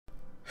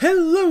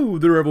Hello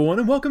there everyone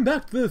and welcome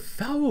back to the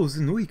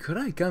 1000 Week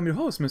Reich. I'm your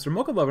host, Mr.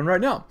 Mokolov, and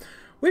right now,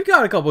 we've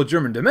got a couple of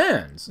German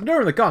demands.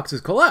 During the Caucasus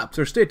collapse,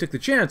 our state took the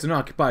chance and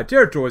occupied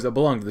territories that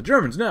belong to the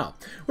Germans now.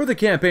 With the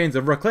campaigns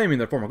of reclaiming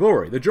their former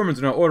glory, the Germans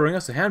are now ordering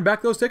us to hand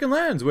back those taken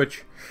lands,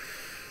 which...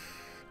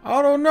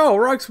 I don't know,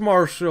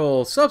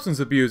 Reichsmarshal, substance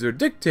abuser,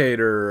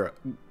 dictator,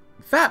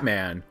 fat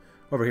man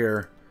over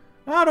here.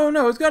 I don't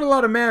know, he's got a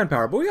lot of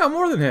manpower, but we got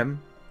more than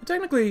him.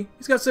 Technically,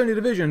 he's got 70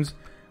 divisions.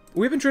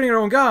 We've been training our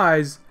own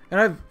guys. And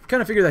I've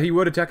kind of figured that he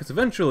would attack us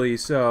eventually,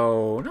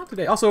 so not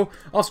today. Also,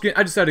 off screen,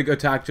 I decided to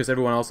attack just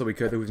everyone else that we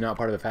could who's not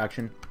part of the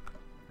faction.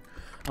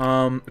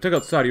 We took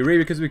out Saudi Arabia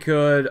because we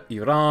could,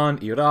 Iran,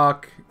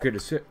 Iraq,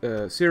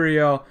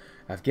 Syria,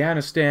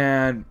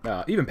 Afghanistan,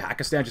 even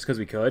Pakistan just because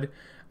we could.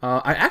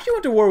 I actually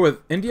went to war with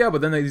India, but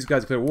then these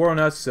guys declared war on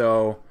us,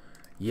 so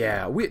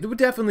yeah, we're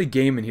definitely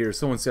gaming here,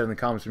 someone said in the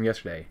comments from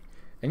yesterday.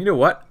 And you know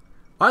what?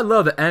 I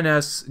love the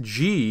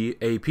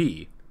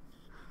NSGAP.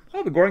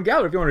 Oh, the Gordon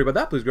Gallery, if you want to read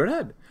about that, please go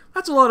ahead.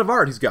 That's a lot of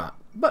art he's got,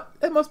 but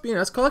it must be an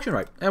S collection,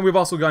 right? And we've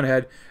also gone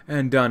ahead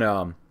and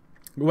done,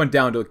 we went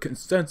down to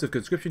extensive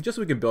conscription just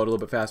so we can build a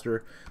little bit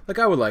faster. Like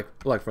I would like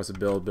for us to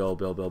build.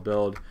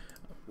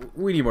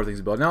 We need more things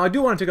to build. Now, I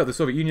do want to take out the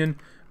Soviet Union,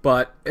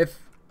 but if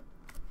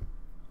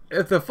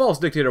the false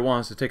dictator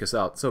wants to take us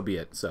out, so be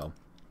it, so.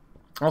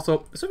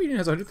 Also, the Soviet Union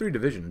has 103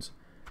 divisions.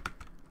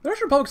 The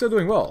Russian Republic's still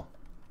doing well.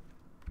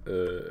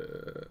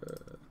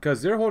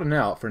 Because they're holding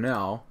out for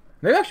now.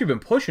 They've actually been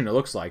pushing, it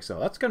looks like, so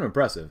that's kind of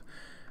impressive.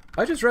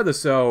 I just read this,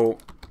 so...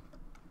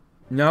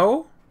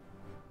 No?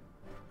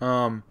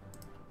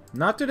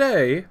 Not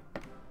today,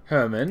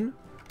 Herman.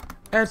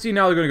 And see,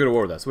 now they're going to go to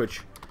war with us,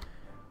 which...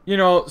 You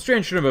know,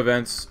 strange turn of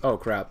events. Oh,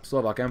 crap.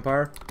 Slovak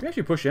Empire. Can we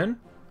actually push in?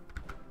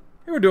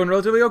 Hey, we're doing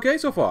relatively okay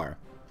so far.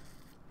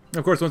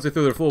 Of course, once they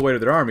throw their full weight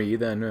of their army,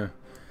 then...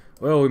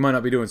 well, we might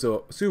not be doing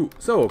so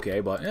okay,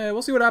 but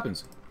we'll see what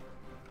happens.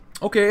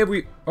 Okay, if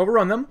we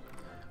overrun them...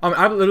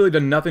 I've literally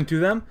done nothing to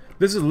them.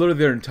 This is literally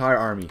their entire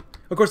army.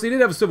 Of course, they did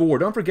have a civil war.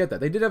 Don't forget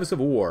that. They did have a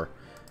civil war.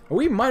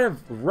 We might have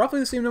roughly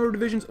the same number of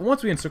divisions.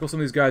 Once we encircle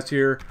some of these guys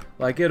here,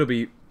 like, it'll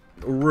be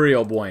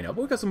real bueno. But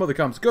we've got some other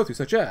comments to go through,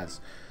 such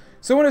as...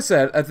 So when I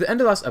said, at the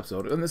end of last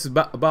episode, and this is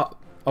about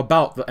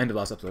the end of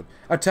last episode,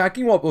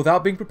 attacking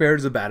without being prepared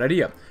is a bad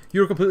idea.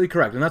 You were completely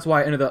correct, and that's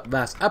why I ended the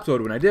last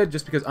episode when I did,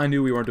 just because I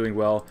knew we weren't doing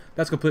well.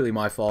 That's completely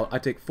my fault. I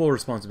take full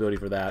responsibility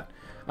for that.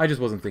 I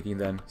just wasn't thinking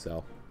then,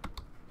 so...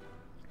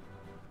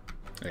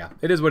 Yeah,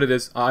 it is what it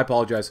is. I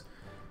apologize.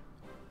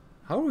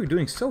 How are we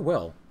doing so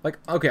well? Like,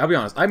 okay, I'll be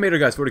honest. I made our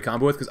guys 40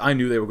 combo with because I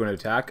knew they were going to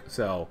attack,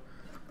 so...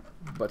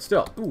 But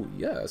still. Ooh,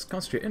 yes.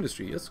 Concentrate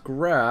industry. Let's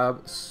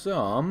grab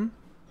some...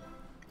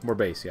 More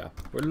base, yeah.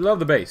 We love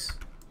the base.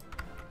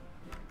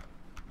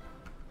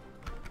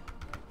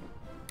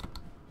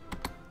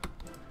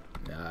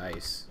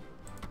 Nice.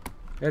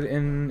 Head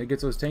in, it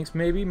gets those tanks,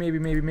 maybe.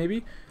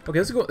 Okay,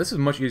 let's go. This is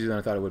much easier than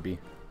I thought it would be.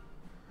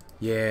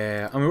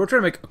 Yeah, I mean, we're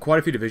trying to make quite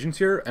a few divisions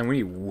here, and we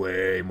need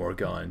way more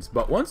guns.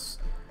 But once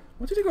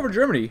we take over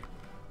Germany...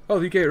 Oh,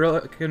 the UK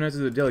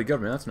recognizes the Delhi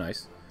government. That's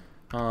nice.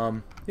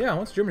 Yeah,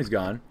 once Germany's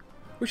gone,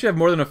 we should have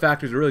more than enough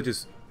factories to really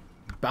just...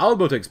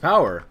 Balbo takes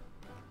power.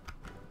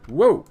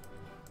 Whoa.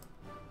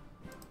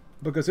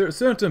 Because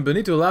certain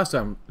Benito last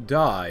time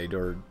died,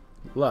 or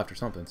left, or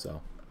something,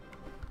 so...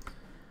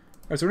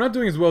 Alright, so we're not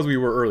doing as well as we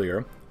were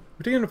earlier.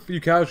 We're taking a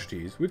few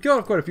casualties. We've killed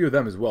off quite a few of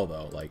them as well,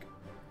 though, like...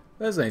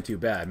 This ain't too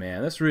bad,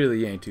 man. This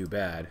really ain't too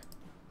bad.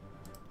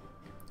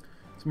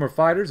 Some more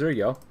fighters. There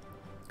you go.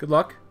 Good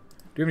luck.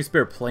 Do you have any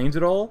spare planes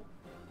at all?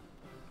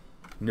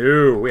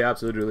 No, we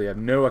absolutely have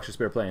no extra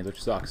spare planes,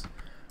 which sucks.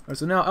 Alright,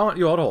 so now I want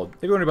you all to hold.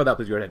 If you wonder about that,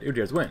 please go ahead.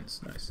 Udjars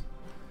wins. Nice.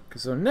 Okay,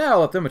 so now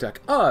let them attack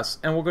us,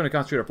 and we're going to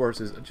concentrate our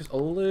forces just a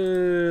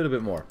little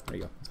bit more. There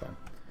you go. That's fine.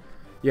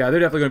 Yeah, they're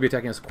definitely going to be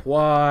attacking us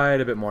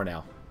quite a bit more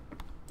now.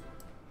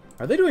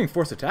 Are they doing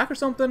forced attack or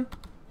something?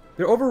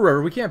 They're over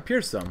river. We can't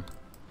pierce them.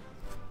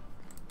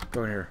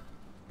 Go in here.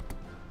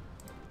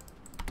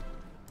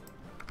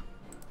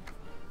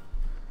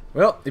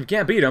 Well, if you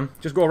can't beat them,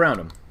 just go around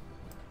them.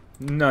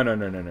 No,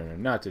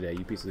 not today,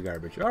 you piece of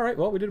garbage. Alright,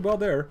 well, we did well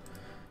there.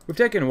 We've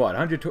taken, what,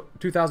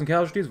 102,000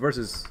 casualties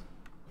versus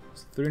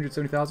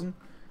 370,000?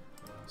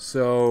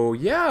 So,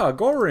 yeah,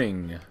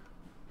 Goring.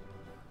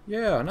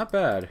 Yeah, not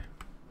bad.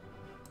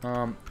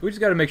 We just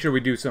gotta make sure we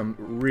do some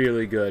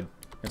really good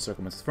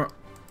encirclements.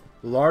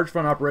 Large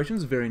front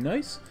operations, very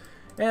nice.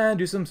 And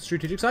do some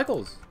strategic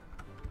cycles.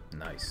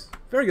 Nice.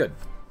 Very good.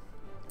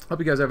 Hope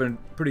you guys are having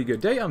a pretty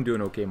good day. I'm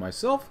doing okay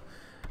myself.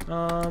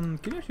 Can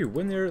you actually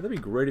win there? That'd be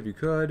great if you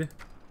could.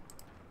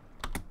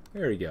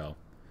 There you go.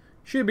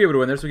 Should be able to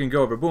win there, so we can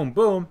go over boom,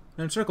 boom,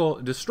 and circle,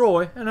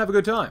 destroy, and have a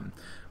good time.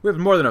 We have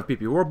more than enough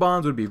PP. War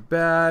bonds would be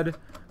bad.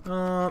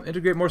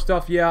 Integrate more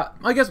stuff, yeah.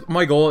 I guess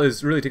my goal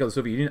is really to take out the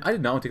Soviet Union. I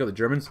did not want to take out the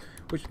Germans,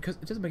 which, because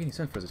it doesn't make any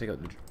sense for us to take out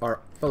our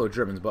fellow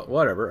Germans, but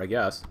whatever, I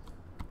guess.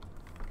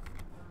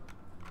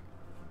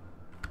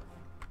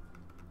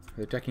 Are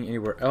they attacking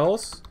anywhere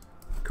else?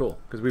 Cool,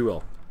 because we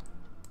will.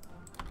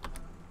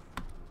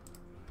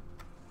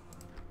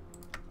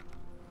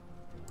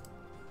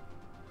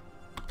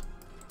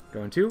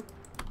 Going 2.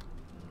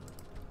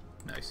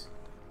 Nice.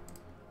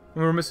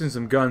 And we're missing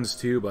some guns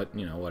too, but,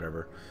 you know,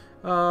 whatever.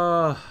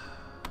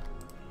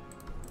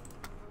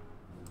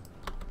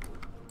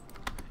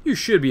 You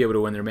should be able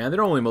to win there, man.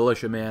 They're only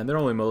militia, man. They're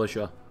only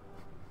militia.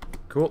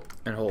 Cool.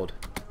 And hold.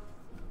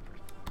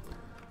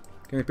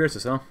 Can they pierce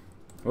us, huh?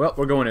 Well,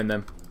 we're going in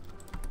then.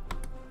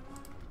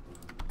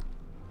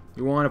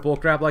 You want to pull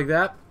crap like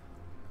that?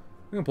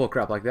 We can pull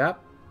crap like that.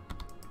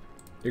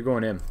 You're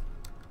going in.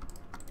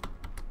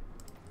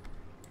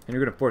 And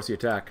you're going to force the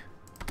attack.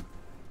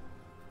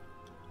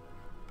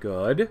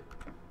 Good.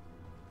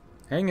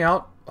 Hang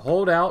out.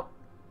 Hold out.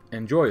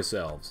 Enjoy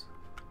yourselves.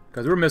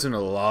 Because we're missing a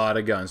lot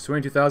of guns.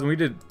 22,000.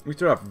 We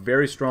started off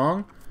very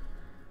strong.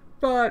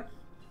 But,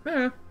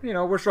 you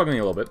know, we're struggling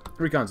a little bit.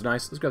 Recon's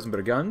nice. Let's grab some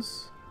better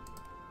guns.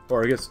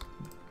 Or I guess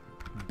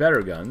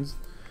better guns.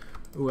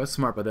 Ooh, that's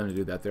smart by them to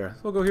do that there.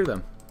 So we'll go here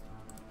then.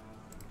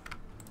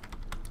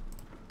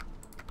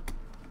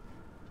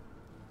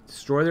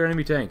 Destroy their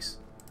enemy tanks.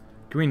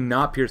 Can we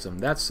not pierce them?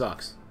 That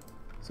sucks.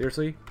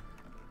 Seriously?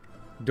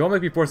 Don't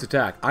make me force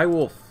attack. I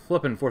will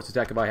flip and force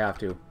attack if I have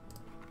to.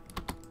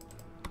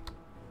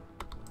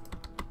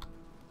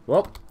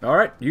 Well,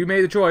 alright. You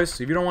made the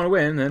choice. If you don't want to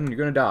win, then you're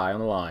going to die on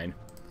the line.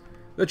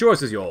 The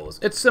choice is yours.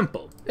 It's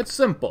simple. It's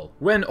simple.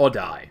 Win or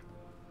die.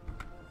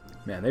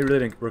 Man, they really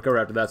didn't recover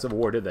after that Civil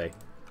War, did they?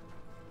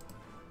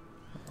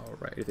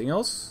 Alright, anything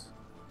else?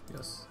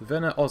 Yes.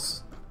 Vienna,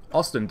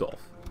 Ostendorf.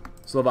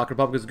 Slovak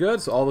Republic is good,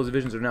 so all those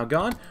divisions are now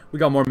gone. We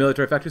got more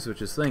military factories,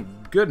 which is,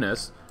 thank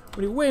goodness.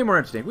 We need way more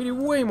entertaining. We need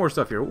way more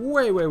stuff here.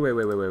 Way.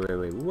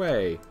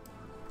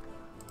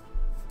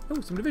 Oh,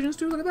 some divisions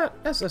too, look at that.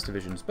 SS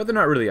divisions. But they're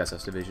not really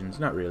SS divisions.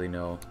 Not really,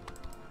 no.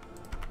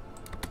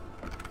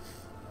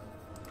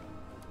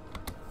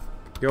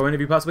 Go in if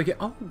you possibly can.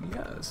 Oh,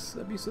 yes.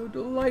 That'd be so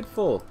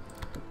delightful.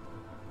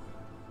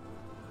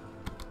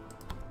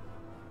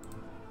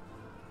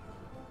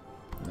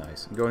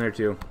 Nice. Go in there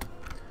too.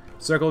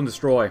 Circle and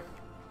destroy.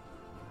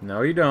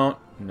 No, you don't.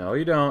 No,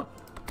 you don't.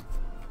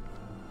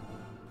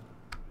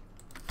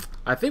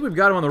 I think we've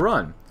got him on the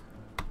run.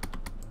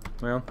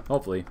 Well,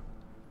 hopefully.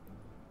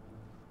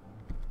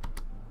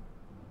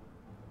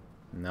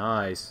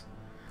 Nice.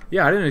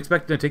 Yeah, I didn't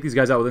expect to take these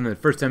guys out within the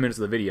first 10 minutes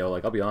of the video,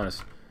 like, I'll be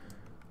honest.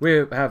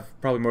 We have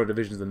probably more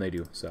divisions than they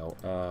do, so,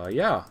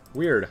 yeah,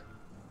 weird.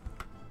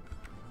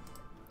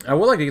 I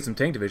would like to get some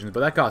tank divisions, but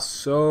that costs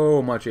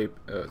so much,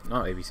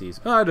 not ABCs.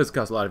 It does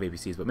cost a lot of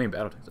ABCs, but main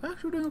battle tanks.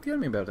 Actually, we're doing okay on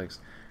main battle tanks.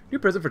 New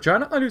present for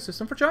China, a new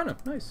system for China.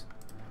 Nice.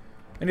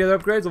 Any other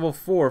upgrades? Level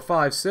 4,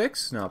 5,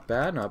 6. Not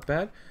bad, not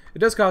bad. It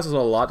does cost us a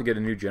lot to get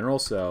a new general,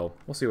 so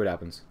we'll see what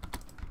happens.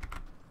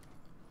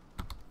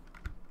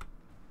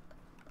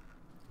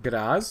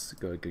 Graz.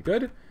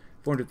 Good.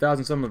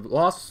 400,000 some have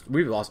lost.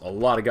 We've lost a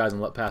lot of guys in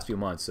the past few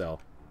months, so.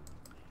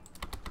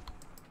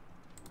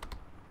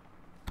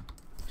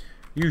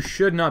 You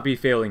should not be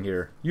failing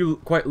here. You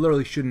quite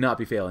literally should not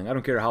be failing. I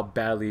don't care how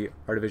badly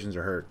our divisions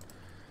are hurt.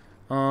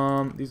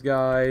 These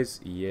guys,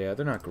 yeah,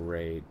 they're not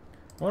great.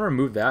 I want to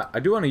remove that.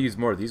 I do want to use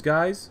more of these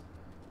guys.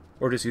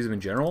 Or just use them in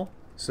general.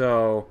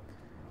 So,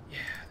 yeah,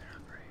 they're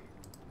not great.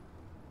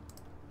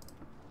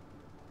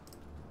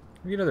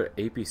 Maybe another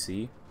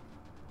APC.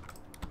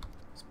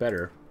 It's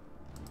better.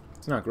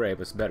 It's not great,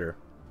 but it's better.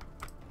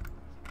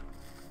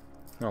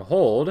 Now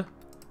hold.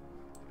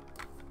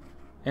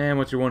 And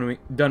once you're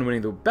done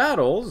winning the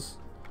battles,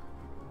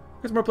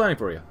 there's more planning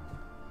for you.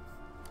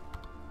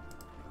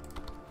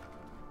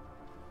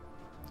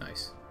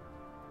 Nice.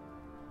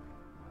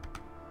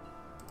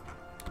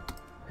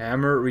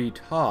 Hammer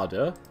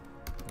retarder.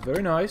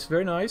 Very nice,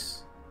 very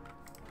nice.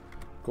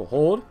 Cool.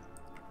 Hold.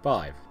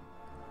 5,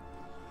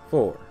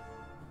 4,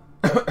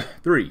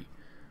 3,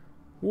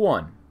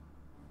 1.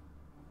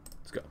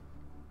 Let's go.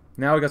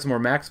 Now we got some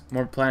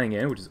more planning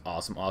in, which is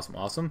awesome,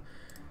 awesome.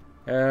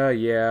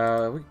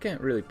 Yeah, we can't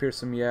really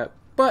pierce them yet,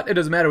 but it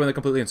doesn't matter when they're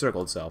completely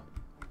encircled, so.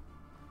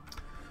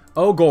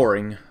 Oh,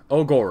 Goring,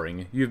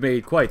 you've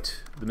made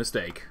quite the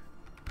mistake.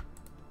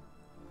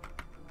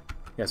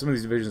 Yeah, some of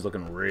these divisions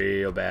looking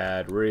real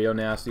bad, real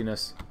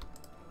nastiness.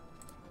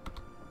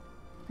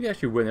 If you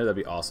actually win there, that'd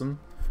be awesome.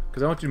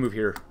 Because I want you to move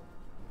here.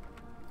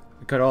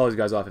 And cut all these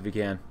guys off if you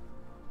can.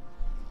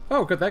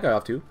 Oh, cut that guy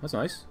off too. That's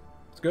nice.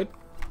 That's good.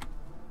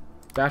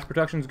 Bash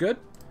production's good.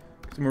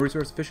 Get some more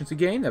resource efficiency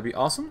gain. That'd be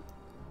awesome.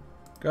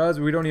 Guys,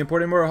 we don't need to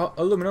import any more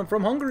aluminum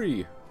from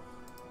Hungary.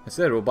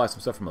 Instead, we'll buy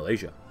some stuff from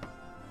Malaysia.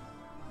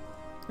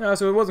 Yeah,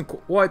 so it wasn't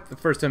quite the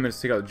first 10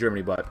 minutes to take out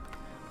Germany, but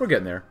we're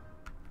getting there.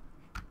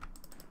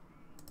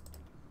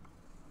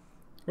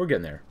 We're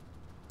getting there.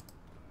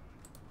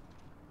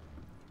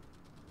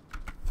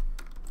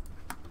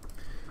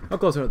 How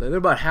close are they? They're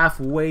about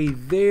halfway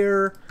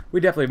there. We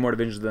definitely have more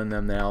divisions than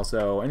them now,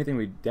 so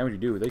anything damage we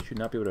do, they should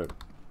not be able to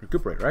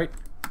recuperate, right?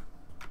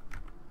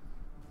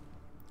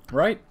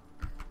 Right?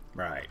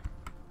 Right.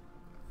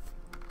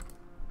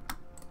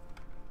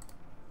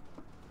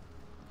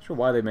 Not sure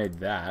why they made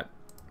that.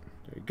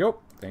 There you go.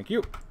 Thank you.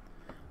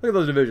 Look at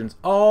those divisions.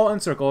 All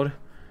encircled.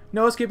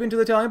 No escaping to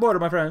the Italian border,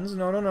 my friends.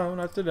 No,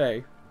 not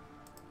today.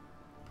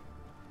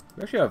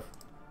 We actually have...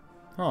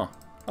 Huh.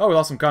 Oh, we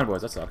lost some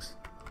convoys. That sucks.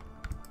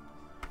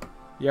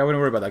 Yeah, we don't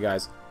worry about that,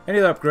 guys. Any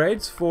other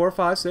upgrades? 4,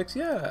 5, 6?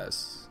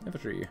 Yes.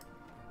 Infantry.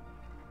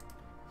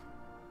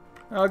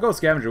 Go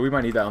scavenger. We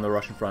might need that on the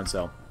Russian front,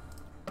 so.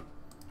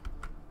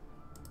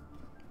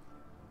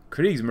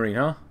 Kriegsmarine,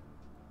 huh?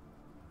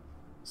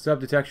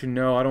 Sub-detection,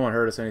 no. I don't want to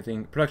hurt us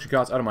anything. Production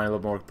costs, I don't mind a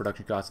little more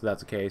production costs if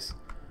that's the case.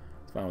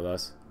 It's fine with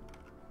us.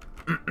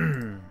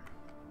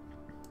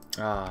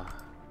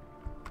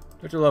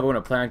 Don't you love it when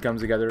a plan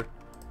comes together?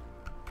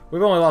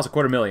 We've only lost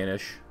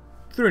 250,000-ish.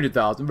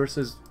 300,000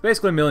 versus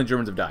basically 1 million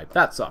Germans have died.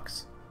 That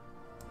sucks.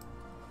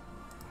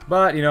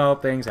 But, you know,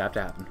 things have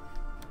to happen.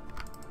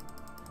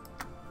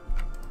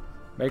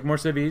 Make more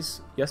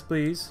civies. Yes,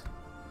 please.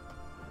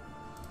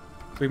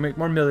 So we can make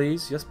more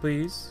millies. Yes,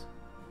 please.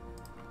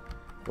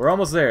 We're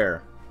almost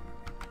there.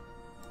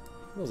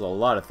 There's a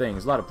lot of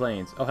things. A lot of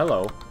planes. Oh,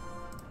 hello.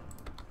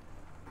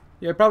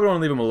 Yeah, probably want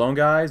to leave them alone,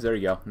 guys. There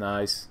you go.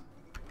 Nice.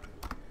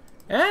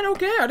 And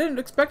okay, I didn't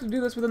expect to do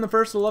this within the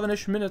first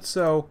 11-ish minutes,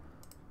 so...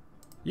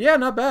 Yeah,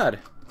 not bad.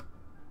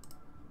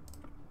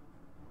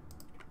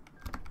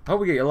 I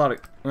hope we get a lot of...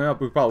 Well,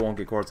 we probably won't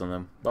get courts on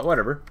them, but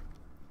whatever.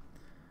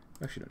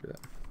 Actually, don't do that.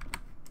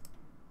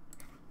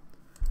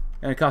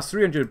 And it costs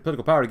 300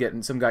 political power to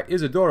get some guy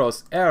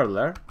Isidoros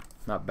Erler.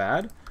 Not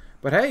bad.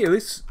 But hey, at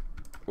least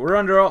we're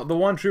under the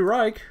one true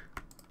Reich.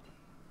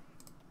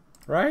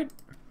 Right?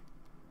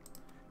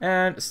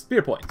 And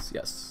spear points,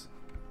 yes.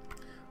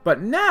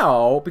 But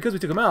now, because we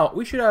took them out,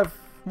 we should have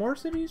more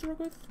cities to work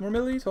with. More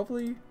millies,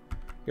 hopefully.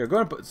 Here, go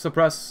ahead and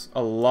suppress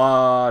a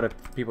lot of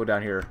people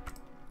down here.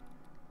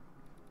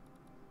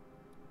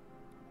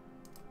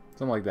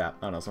 Something like that.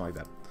 I don't know, something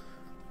like that.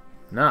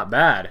 Not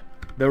bad.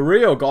 The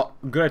real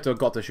Greater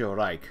Gotische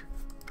Reich.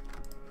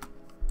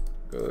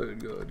 Good,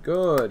 good,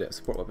 good.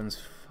 Support weapons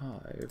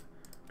 5.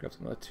 Grab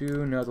some of that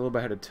too. Now it's a little bit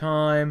ahead of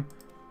time.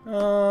 We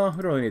don't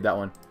really need that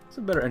one.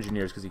 Some better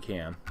engineers because he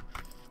can.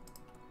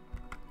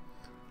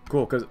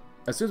 Cool, because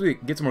as soon as we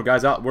get some more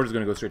guys out, we're just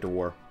going to go straight to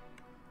war.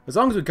 As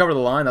long as we cover the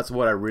line, that's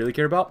what I really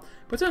care about.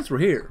 But since we're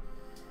here,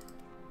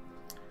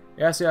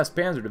 SAS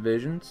Panzer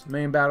Divisions,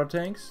 main battle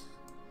tanks.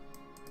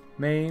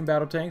 Main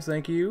battle tanks,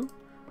 thank you.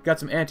 Got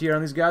some anti-air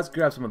on these guys.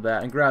 Grab some of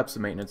that and grab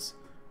some maintenance.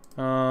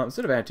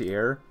 Instead of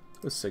anti-air,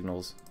 with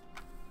signals.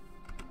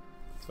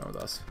 It's fine with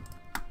us.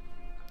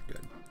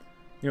 Good.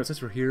 You know,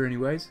 since we're here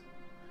anyways,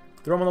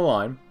 throw them on the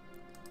line.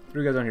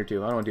 3 guys on here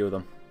too. I don't want to deal with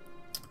them.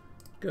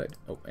 Good.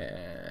 Oh,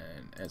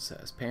 and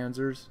SS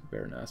Panzers.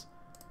 Very nice.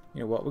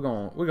 You know what? We're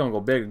gonna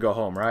go big or go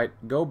home, right?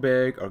 Go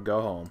big or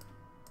go home.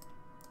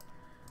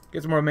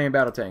 Get some more main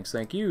battle tanks.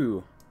 Thank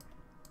you.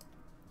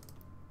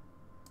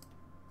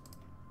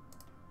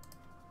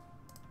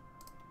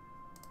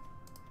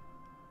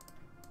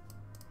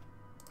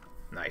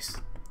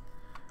 Nice.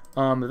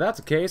 If that's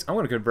the case, I'm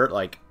gonna convert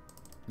like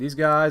these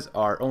guys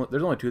are only.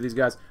 There's only 2 of these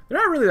guys. They're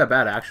not really that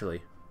bad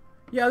actually.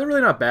 Yeah, they're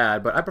really not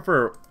bad, but I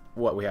prefer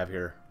what we have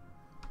here.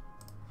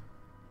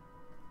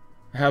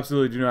 I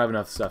absolutely do not have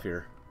enough stuff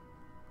here.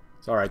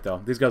 It's alright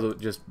though. These guys will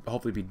just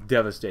hopefully be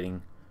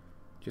devastating.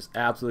 Just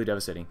absolutely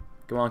devastating.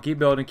 Come on, keep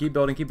building, keep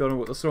building, keep building.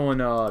 Let's throw in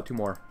 2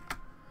 more.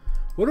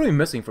 What are we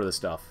missing for this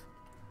stuff?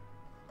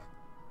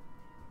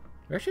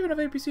 We actually have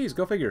enough APCs,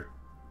 go figure.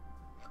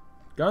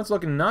 Guns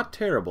looking not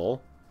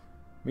terrible.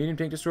 Medium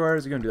tank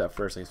destroyers, you're gonna do that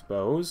first, I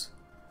suppose.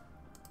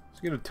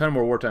 Let's get a ton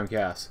more wartime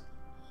casts.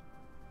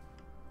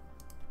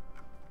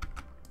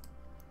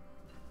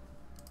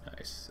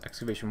 Nice.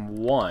 Excavation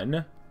 1.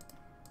 Get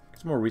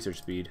some more research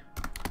speed.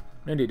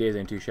 98 days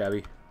ain't too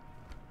shabby.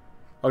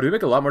 Oh, do we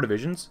make a lot more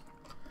divisions?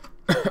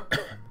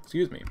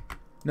 Excuse me.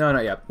 No,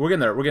 not yet. We're getting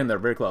there. We're getting there.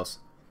 Very close.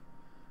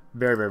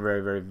 Very, very,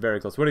 very, very, very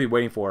close. What are you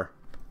waiting for?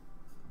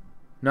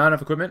 Not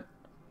enough equipment?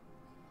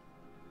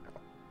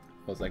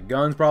 Well, it's like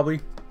guns,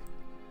 probably.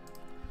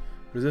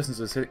 Resistance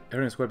is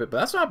hurting us quite a bit, but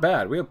that's not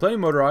bad. We have plenty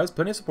of motorized,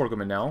 plenty of support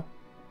equipment now.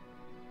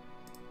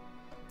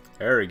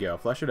 There we go.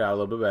 Flesh it out a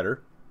little bit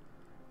better.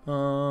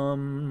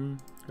 Go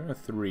to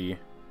 3.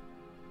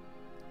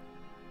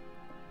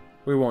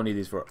 We won't need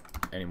these for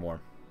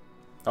anymore.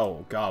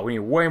 Oh god, we need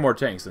way more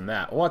tanks than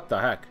that. What the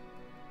heck?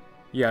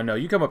 Yeah, no,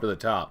 you come up to the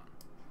top.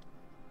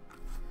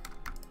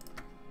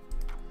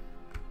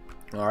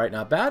 Alright,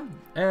 not bad.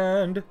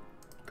 And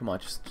come on,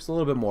 just a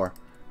little bit more.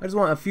 I just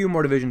want a few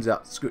more divisions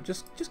out. Screw,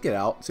 just get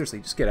out. Seriously,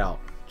 just get out.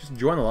 Just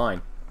join the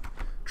line.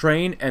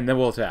 Train, and then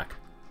we'll attack.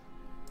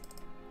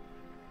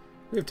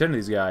 We have 10 of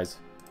these guys.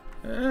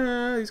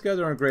 These guys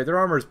aren't great. Their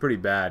armor is pretty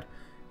bad.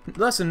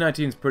 Less than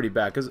 19 is pretty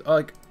bad, because,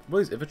 like, well,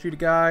 these infantry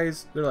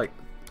guys, they're, like,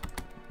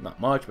 not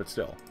much, but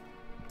still.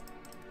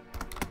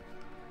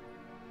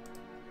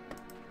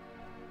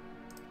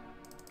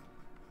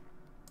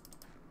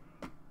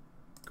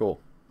 Cool.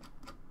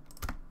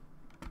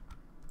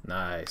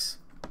 Nice.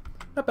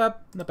 Not bad,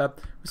 not bad.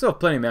 We still have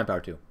plenty of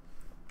manpower, too.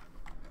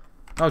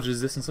 How's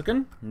resistance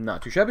looking?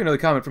 Not too shabby. Another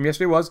comment from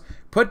yesterday was,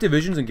 put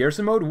divisions in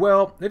garrison mode.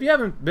 Well, if you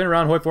haven't been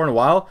around Hoi4 in a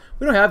while,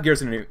 we don't have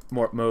garrison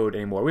mode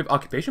anymore. We have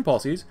occupation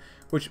policies,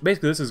 which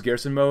basically this is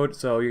garrison mode,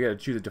 so you gotta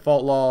choose a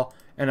default law,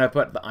 and I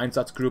put the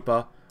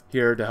Einsatzgruppe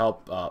here to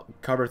help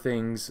cover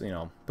things, you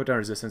know, put down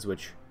resistance,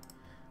 which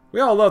we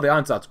all love the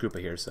Ansatz group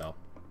here, so.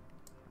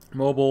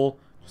 Mobile,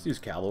 just use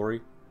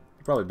cavalry.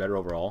 Probably better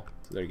overall.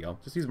 So there you go.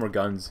 Just use more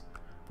guns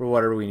for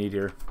whatever we need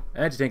here.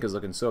 Anti-tank is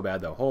looking so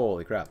bad, though.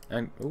 Holy crap.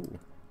 And, ooh.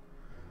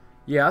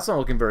 Yeah, that's not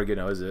looking very good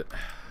now, is it?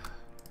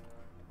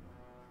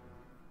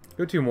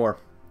 Go 2 more.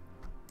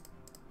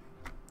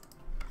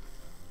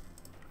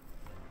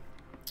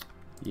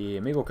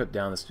 Yeah, maybe we'll cut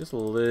down this just a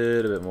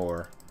little bit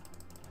more.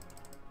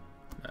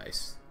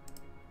 Nice.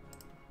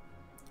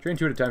 Train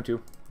 2 at a time,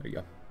 too. There you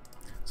go.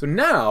 So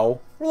now,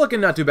 we're looking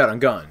not too bad on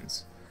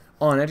guns.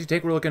 On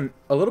anti-tank, we're looking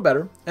a little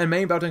better. And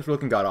main battle tanks, we're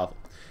looking god-awful.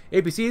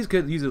 APCs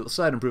could use a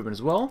slight improvement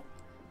as well.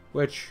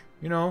 Which,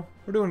 you know,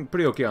 we're doing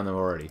pretty okay on them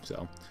already.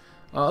 So,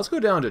 let's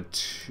go down to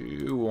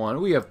 2-1.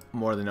 We have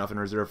more than enough in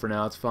reserve for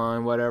now. It's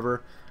fine,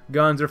 whatever.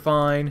 Guns are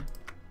fine.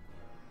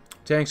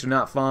 Tanks are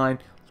not fine.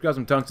 Let's grab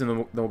some tanks and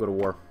then we'll go to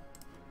war.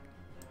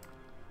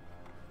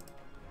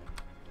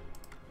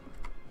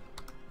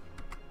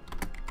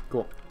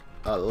 Cool.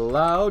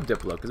 Allow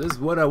Diplo, because this is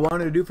what I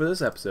wanted to do for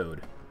this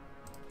episode.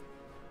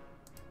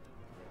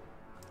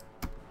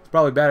 It's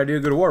probably a bad idea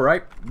to go to war,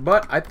 right?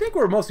 But I think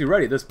we're mostly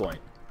ready at this point.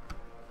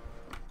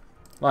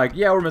 Like,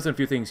 yeah, we're missing a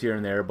few things here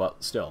and there,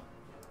 but still.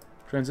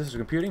 Transistor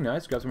computing,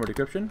 nice. Grab some more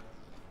decryption.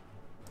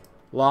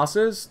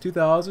 Losses,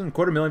 2,000.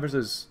 250,000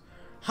 versus...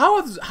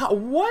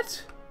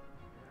 what?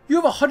 You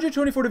have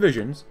 124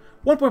 divisions,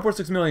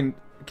 1.46 million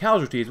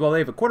casualties, while they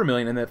have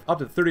 250,000 and they have up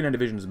to 39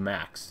 divisions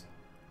max.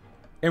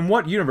 In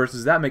what universe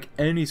does that make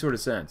any sort of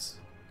sense?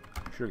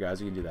 Sure, guys,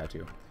 you can do that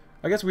too.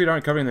 I guess we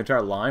aren't covering the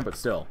entire line, but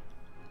still.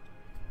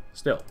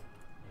 Still.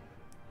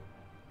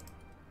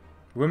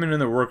 Women in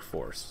the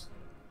workforce.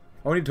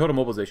 Oh, we need total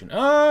mobilization.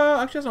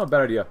 Actually, that's not a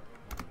bad idea.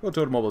 Go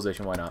total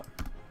mobilization, why not?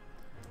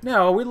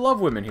 No, we love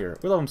women here.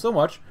 We love them so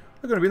much,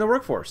 they're going to be in the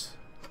workforce.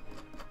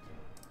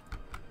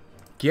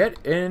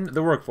 Get in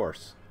the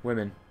workforce,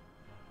 women.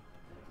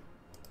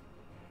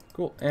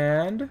 Cool,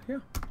 and, yeah,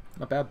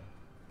 not bad.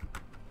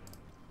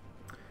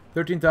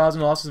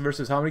 13,000 losses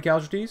versus how many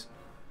casualties?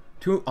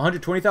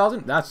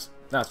 120,000? That's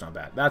not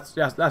bad. That's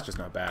just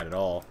not bad at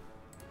all.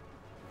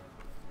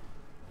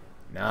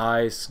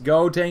 Nice.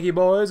 Go, tanky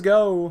boys,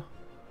 go.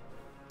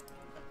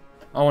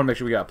 I want to make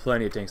sure we got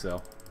plenty of tanks,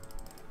 though.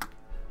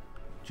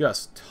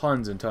 Just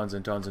tons and tons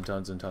and tons and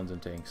tons and tons of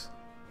tanks.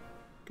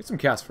 Get some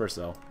cast first,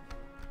 though.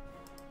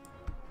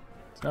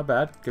 It's not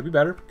bad. Could be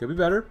better. Could be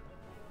better.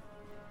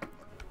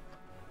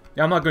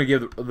 Yeah, I'm not going to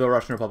give the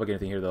Russian Republic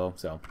anything here, though,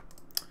 so.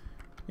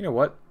 You know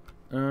what?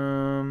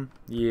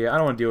 Yeah, I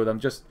don't want to deal with them.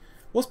 Just,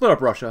 we'll split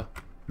up Russia,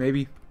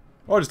 maybe.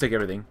 Or just take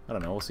everything. I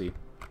don't know, we'll see.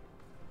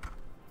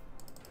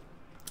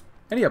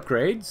 Any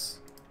upgrades?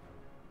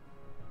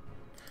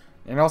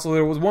 And also,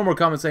 there was one more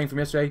comment saying from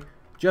yesterday,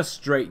 just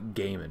straight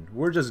gaming.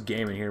 We're just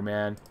gaming here,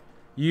 man.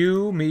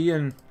 You, me,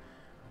 and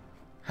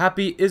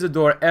Happy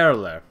Isidore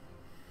Erler.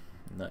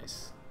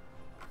 Nice.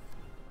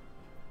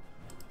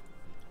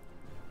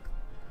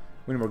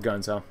 We need more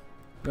guns, huh?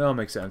 Well,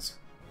 makes sense.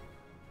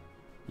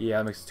 Yeah,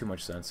 that makes too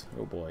much sense.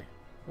 Oh boy.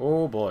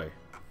 Oh boy.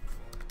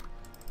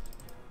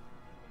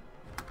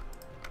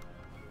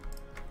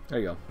 There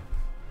you go.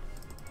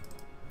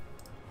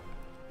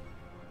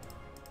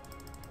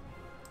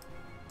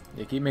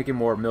 Yeah, keep making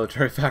more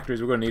military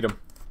factories. We're going to need them.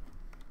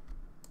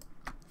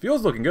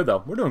 Fuel's looking good,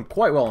 though. We're doing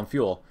quite well on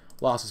fuel.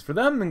 Losses for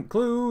them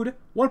include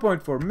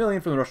 1.4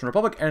 million from the Russian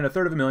Republic and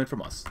 1/3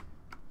 from us.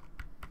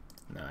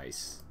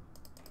 Nice.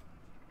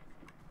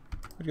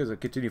 You guys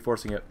continue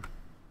forcing it.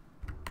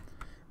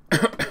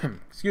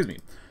 Excuse me.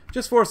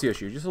 Just force the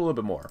issue, just a little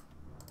bit more.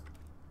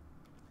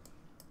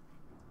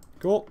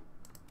 Cool.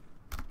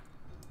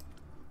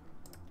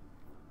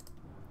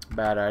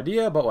 Bad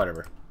idea, but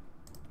whatever.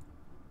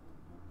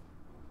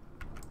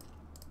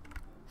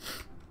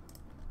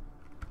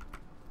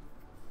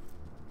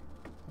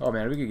 Oh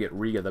man, if we could get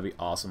Riga, that'd be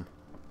awesome.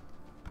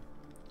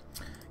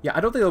 Yeah, I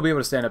don't think they'll be able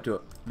to stand up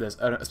to this,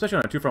 especially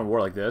on a two-front war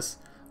like this,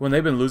 when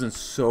they've been losing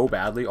so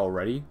badly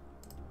already.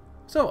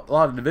 So, a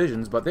lot of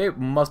divisions, but they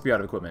must be out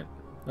of equipment.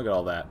 Look at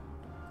all that.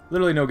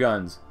 Literally no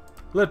guns.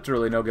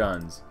 Literally no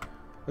guns.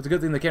 It's a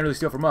good thing they can't really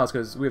steal from us,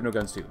 because we have no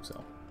guns too,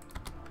 so.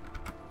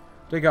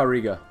 Take out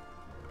Riga.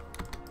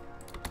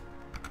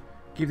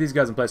 Keep these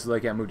guys in place so they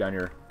can't move down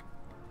here.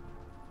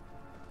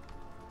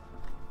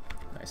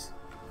 Nice.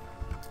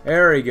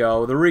 There we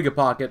go, the Riga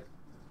pocket.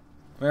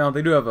 Well,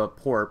 they do have a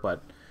port,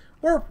 but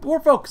we're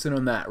focusing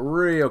on that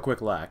real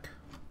quick lack.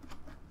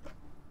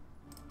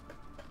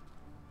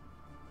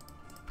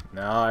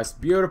 Nice,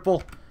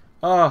 beautiful.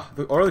 Or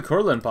the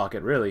Gotenland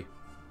pocket, really.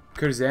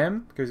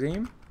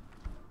 Kurzem?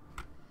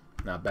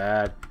 Not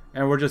bad.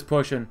 And we're just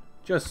pushing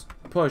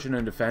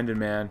and defending,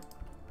 man.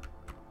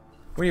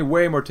 We need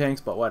way more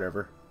tanks, but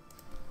whatever.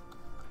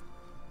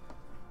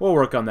 We'll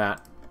work on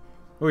that.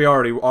 We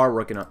already are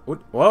working on...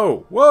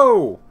 Whoa!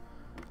 Whoa!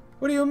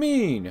 What do you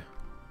mean?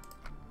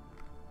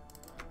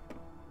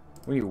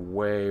 We need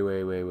way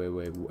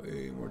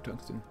more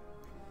tungsten.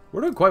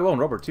 We're doing quite well in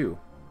rubber, too.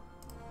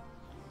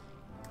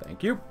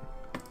 Thank you.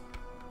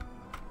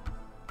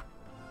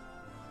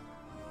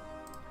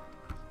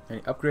 Any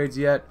upgrades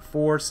yet?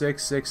 4,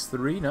 6, 6,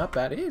 3. Not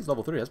bad. Hey, it's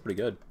level 3. That's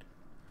pretty good.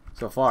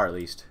 So far, at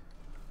least.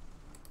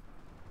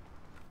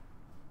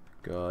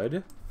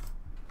 Good.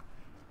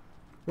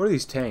 What are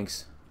these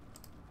tanks?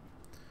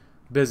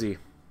 Busy.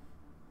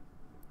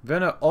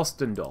 Werner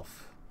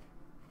Ostendorf.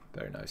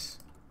 Very nice.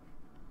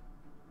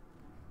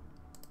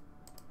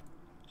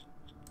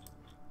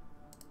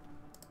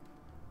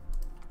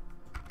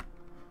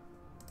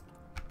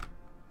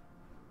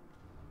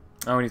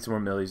 Oh, we need some more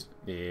millies.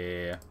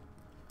 Yeah.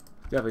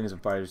 Definitely need some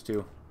fighters,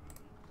 too.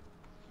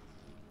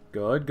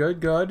 Good, good,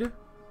 good.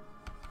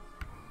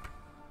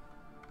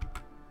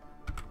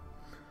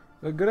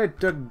 The great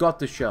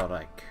Gotenland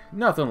Reich.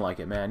 Nothing like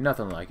it, man.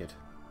 Nothing like it.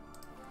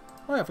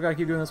 Oh, yeah, I forgot to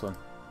keep doing this one.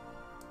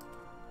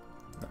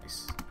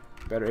 Nice.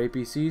 Better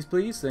APCs,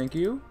 please. Thank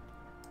you.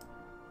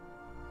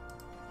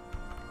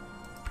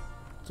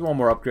 Just one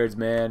more upgrades,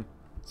 man.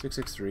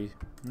 663.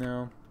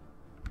 No.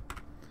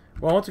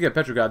 Well, once we get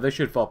Petrograd, they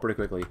should fall pretty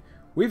quickly.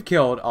 We've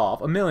killed off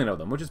 1 million of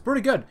them, which is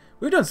pretty good.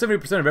 We've done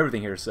 70% of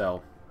everything here,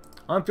 so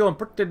I'm feeling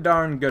pretty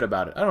darn good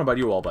about it. I don't know about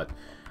you all, but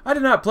I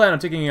did not plan on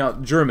taking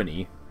out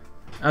Germany,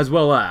 as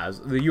well as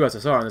the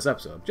USSR in this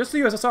episode. Just the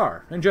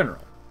USSR, in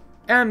general.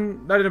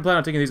 And I didn't plan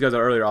on taking these guys out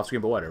earlier off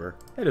screen, but whatever.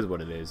 It is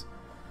what it is.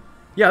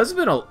 Yeah, this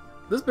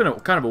has been a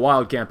kind of a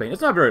wild campaign.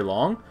 It's not very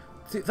long.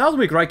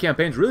 1,000-week Reich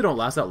campaigns really don't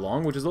last that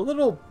long, which is a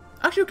little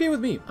actually okay with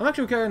me. I'm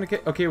actually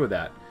okay with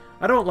that.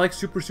 I don't like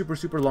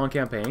super long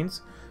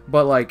campaigns,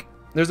 but like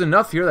there's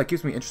enough here that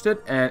keeps me interested,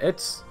 and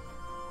it's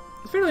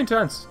fairly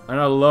intense. And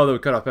I love that we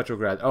cut off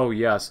Petrograd. Oh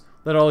yes,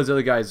 let all these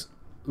other guys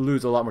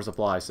lose a lot more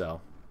supply.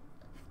 So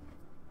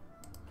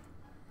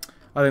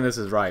I think this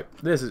is right.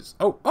 This is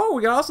oh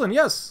we got Austin.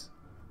 Yes.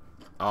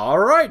 All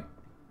right.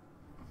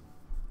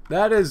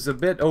 That is a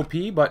bit OP,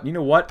 but you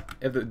know what?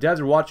 If the devs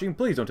are watching,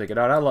 please don't take it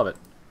out. I love it.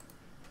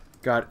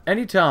 God,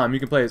 anytime you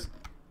can play as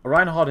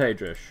Reinhard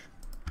Heydrich.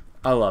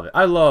 I love it.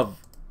 I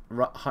love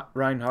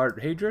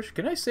Reinhard Heydrich.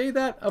 Can I say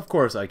that? Of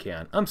course I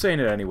can. I'm saying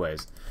it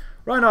anyways.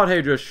 Reinhard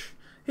Heydrich,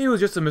 he was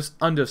just a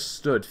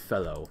misunderstood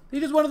fellow. He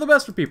just one of the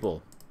best for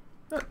people.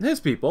 Not his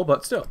people,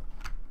 but still.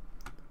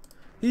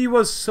 He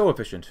was so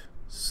efficient.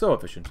 So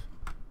efficient.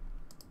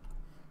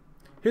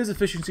 His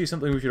efficiency is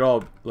something we should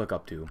all look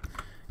up to.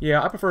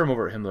 Yeah, I prefer him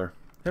over Himmler.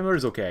 Himmler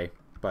is okay,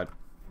 but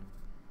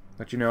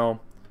you know,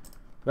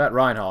 that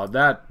Reinhard,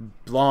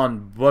 that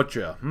blonde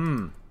butcher,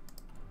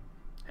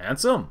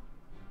 handsome.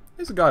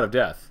 He's a god of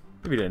death,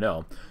 if you didn't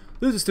know.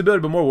 Loses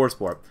stability, but more war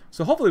sport.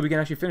 So hopefully we can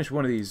actually finish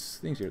one of these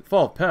things here.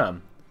 Fall of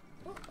Pem.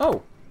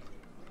 Oh,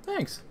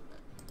 thanks.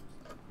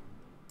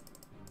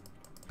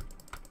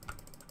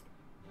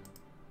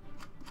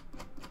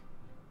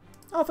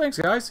 Oh, thanks,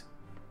 guys.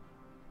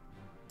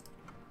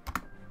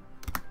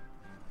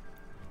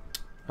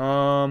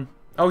 Oh,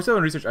 we still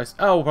haven't researched.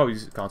 Oh, we'll probably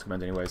use cons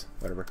command anyways.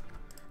 Whatever.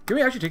 Can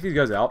we actually take these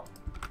guys out?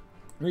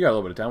 We got a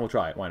little bit of time. We'll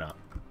try it. Why not?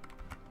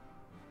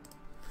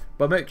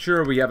 But make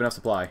sure we have enough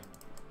supply.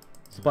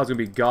 Supply's gonna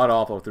be god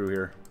awful through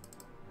here.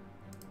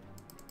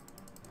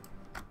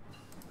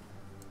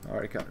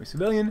 Alright, economy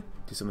civilian.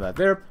 Do some of that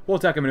there. We'll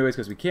attack them anyways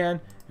because we can.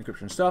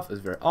 Encryption stuff is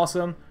very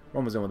awesome.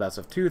 Rome was in with that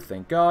stuff too.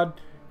 Thank God.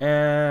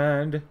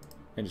 And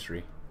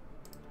industry.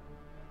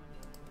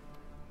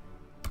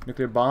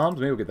 Nuclear bombs.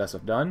 Maybe we'll get that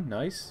stuff done.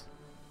 Nice.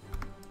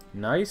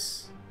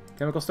 Nice.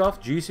 Chemical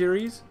stuff. G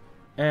series.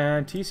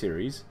 And T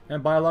series.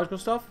 And biological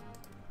stuff.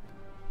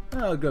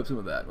 I'll grab some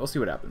of that. We'll see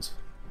what happens.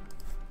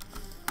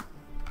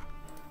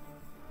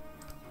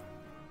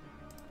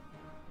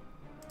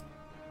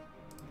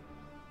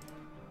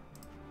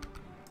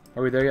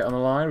 Are we there yet on the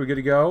line? Are we good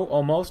to go?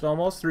 Almost.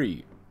 Almost.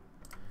 3,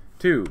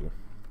 2,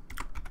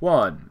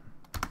 1.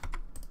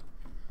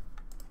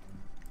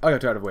 I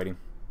got tired of waiting.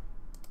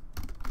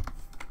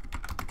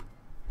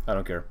 I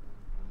don't care.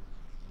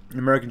 The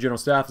American General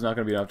Staff is not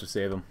going to be enough to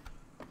save them.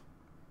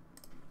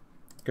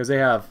 Because they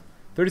have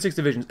 36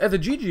 divisions. If the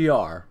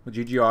GGR,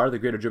 the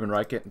Greater German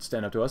Reich, can't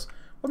stand up to us,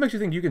 what makes you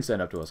think you can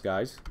stand up to us,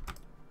 guys?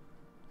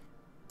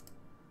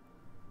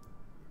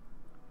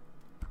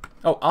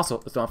 Oh, also,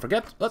 let's not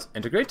forget, let's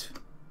integrate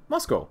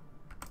Moscow.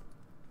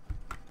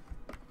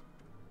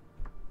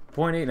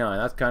 0.89,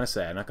 that's kind of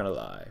sad, not going to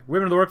lie.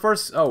 Women in the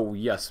workforce? Oh,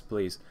 yes,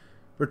 please.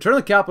 Return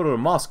the capital to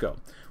Moscow.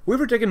 We've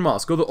retaken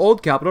Moscow, the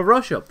old capital of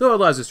Russia, though it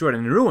lies destroyed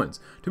and in ruins.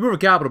 To move a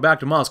capital back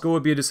to Moscow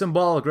would be a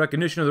symbolic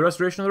recognition of the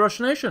restoration of the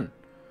Russian nation.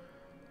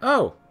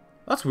 Oh,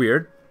 that's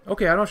weird.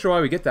 Okay, I'm not sure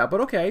why we get that,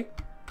 but okay.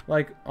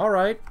 Like,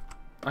 alright.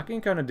 I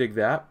can kind of dig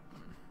that.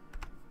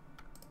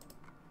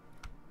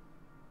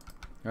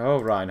 Oh,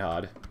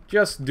 Reinhard.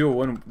 Just do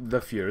when the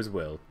Führer's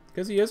will.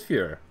 Because he is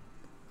Führer.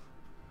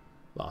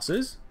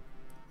 Losses?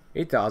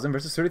 8,000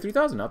 versus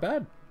 33,000. Not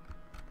bad.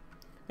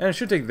 And it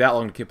should take that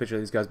long to keep a picture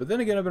of these guys, but then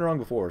again, I've been wrong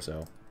before,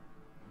 so.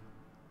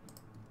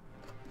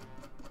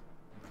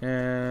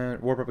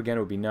 And war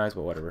propaganda would be nice,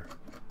 but whatever.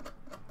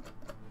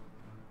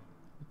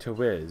 To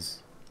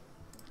whiz.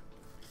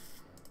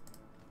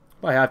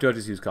 If I have to, I'll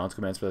just use cons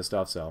commands for this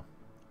stuff, so.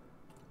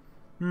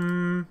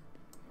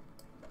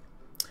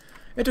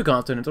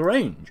 Intercontinental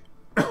range.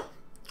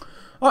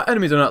 Our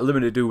enemies are not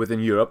limited to within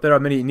Europe. There are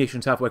many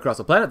nations halfway across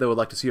the planet that would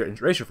like to see our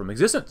erasure from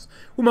existence.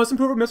 We must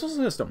improve our missile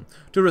system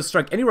to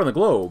strike anywhere on the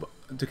globe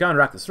to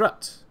counteract this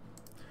threat.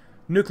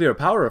 Nuclear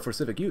power for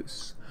civic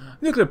use.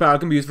 Nuclear power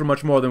can be used for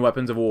much more than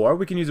weapons of war.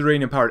 We can use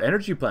uranium-powered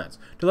energy plants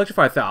to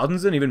electrify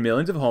thousands and even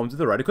millions of homes with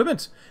the right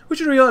equipment. We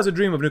should realize a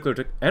dream of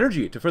nuclear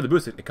energy to further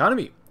boost the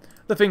economy.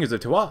 The Fingers of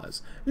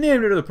Tawaz.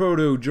 Named after the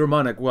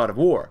Proto-Germanic god of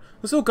war,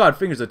 the so-called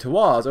Fingers of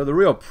Tawaz are the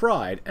real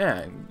pride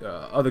and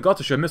of the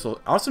Gotische missile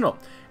arsenal,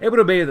 able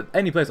to bathe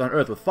any place on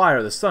Earth with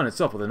fire, the sun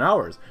itself within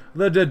hours.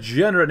 The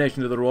degenerate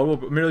nations of the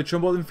world will merely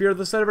tremble in fear of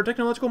the sight of our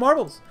technological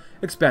marvels.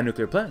 Expand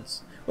nuclear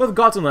plants. With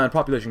Gotenland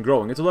population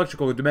growing, its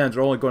electrical demands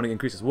are only going to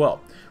increase as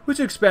well. We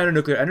should expand our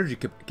nuclear energy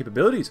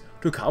capabilities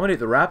to accommodate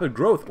the rapid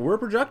growth we're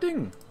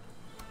projecting.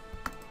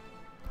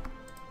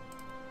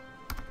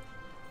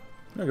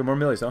 Get more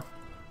millies, huh?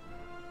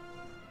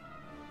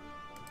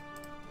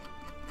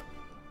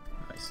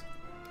 Nice.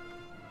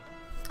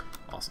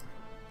 Awesome.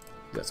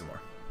 Got some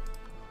more.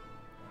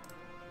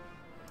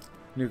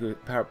 Nuclear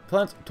power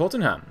plants,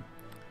 Tottenham.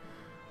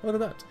 Look at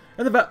that.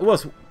 In the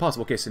worst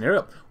possible case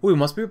scenario, we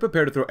must be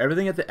prepared to throw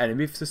everything at the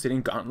enemy if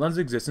sustaining Gotenland's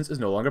existence is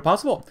no longer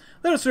possible.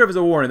 Let us serve as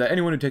a warning that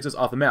anyone who takes us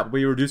off the map will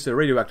be reduced to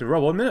radioactive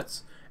rubble in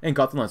minutes. In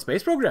Gotenland's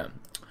space program.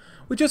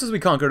 Just as we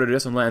conquered our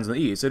distant lands in the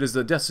east, it is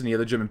the destiny of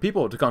the German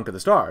people to conquer the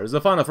stars.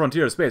 The final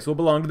frontier of space will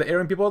belong to the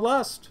Aryan people at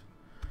last.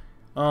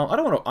 I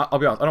don't want to. I'll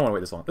be honest. I don't want to wait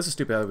this long. This is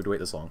stupid. I would wait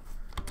this long.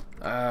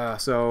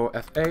 So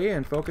FA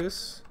and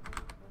focus.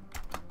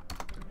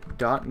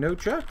 No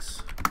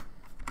checks.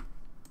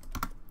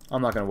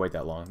 I'm not going to wait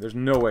that long. There's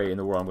no way in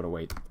the world I'm going to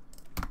wait.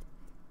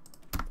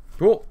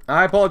 Cool.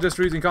 I apologize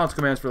for using console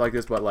commands for like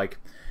this, but like,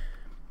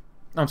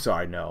 I'm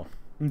sorry, no.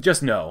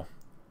 Just no.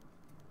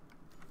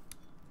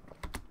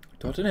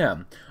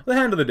 Tottenham. The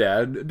hand of the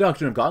dead,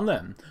 doctrine of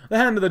Gotenland. The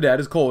hand of the dead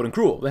is cold and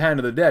cruel. The hand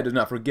of the dead does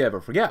not forgive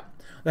or forget.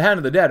 The hand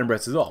of the dead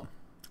embraces all.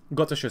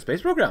 Gotische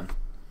space program.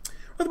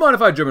 With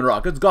modified German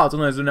rockets,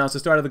 Gotenland has announced the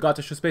start of the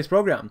Gotische space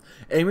program,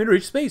 aiming to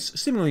reach space,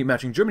 seemingly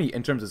matching Germany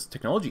in terms of its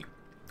technology.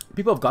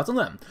 People of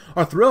Gotenland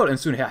are thrilled, and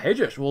soon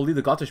Heydrich will lead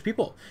the Gotish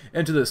people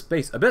into the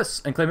space abyss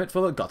and claim it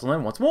for the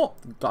Gotenland once more.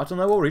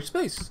 Gotenland will reach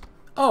space.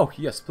 Oh,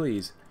 yes,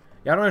 please.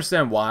 Yeah, I don't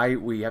understand why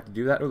we have to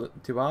do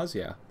that to Oz.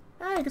 Yeah.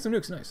 Hey, get some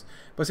nukes, nice.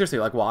 But seriously,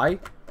 like, why?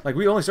 Like,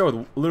 we only start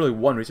with literally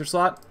one research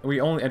slot, and we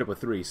only end up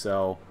with 3,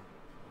 so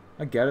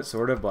I get it,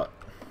 sort of, but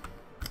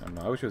I don't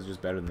know. I wish it was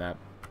just better than that.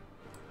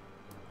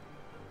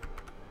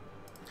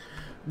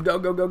 Go,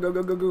 go, go, go,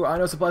 go, go, go. I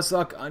know supplies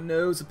suck. I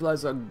know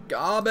supplies suck.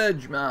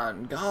 Garbage,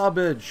 man.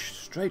 Garbage.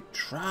 Straight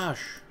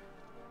trash.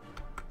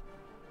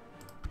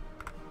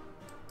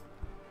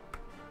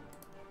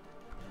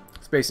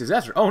 Space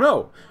disaster. Oh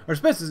no! Our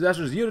space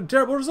disaster has yielded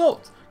terrible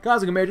results,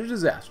 causing a major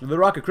disaster. The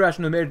rocket crashed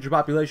into a major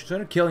population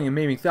center, killing and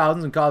maiming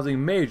thousands and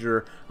causing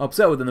major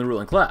upset within the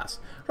ruling class.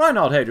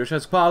 Reinhold Heydrich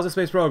has paused the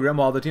space program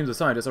while the teams of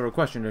scientists are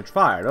questioned and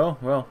fired. Oh,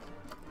 well.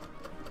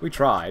 We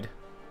tried.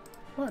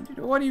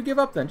 Why do you give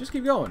up then? Just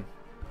keep going.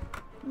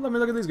 Let me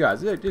look at these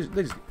guys. They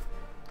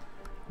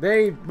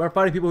are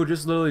fighting people who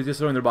just literally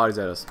just throwing their bodies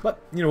at us.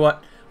 But, you know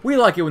what? We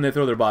like it when they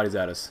throw their bodies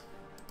at us.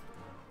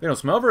 They don't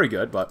smell very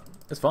good, but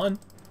it's fun.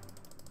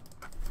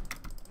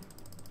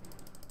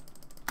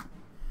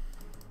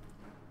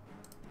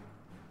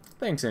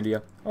 Thanks,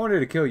 India. I wanted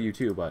to kill you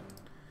too, but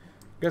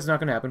guess it's not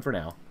going to happen for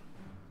now.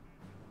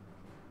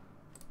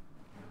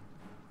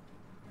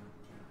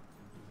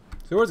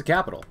 So where's the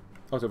capital?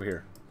 Oh, it's over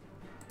here.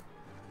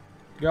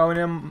 Going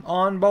in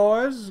on,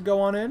 boys. Go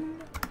on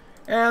in.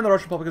 And the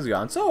Russian Republic is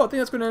gone. So I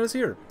think that's going to end us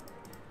here.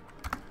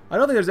 I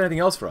don't think there's anything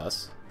else for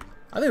us.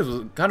 I think this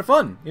was kind of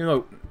fun, even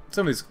though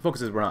some of these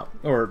focuses were not,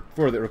 or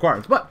for the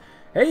requirements. But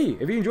hey,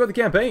 if you enjoyed the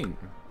campaign,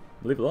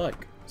 leave a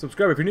like.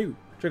 Subscribe if you're new.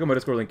 Check out my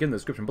Discord link in the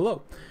description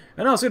below.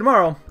 And I'll see you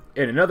tomorrow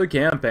in another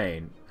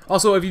campaign.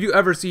 Also, if you do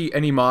ever see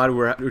any mod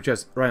which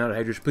has Reinhold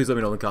Heydrich, please let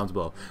me know in the comments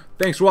below.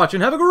 Thanks for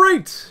watching. Have a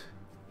great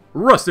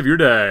rest of your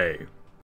day.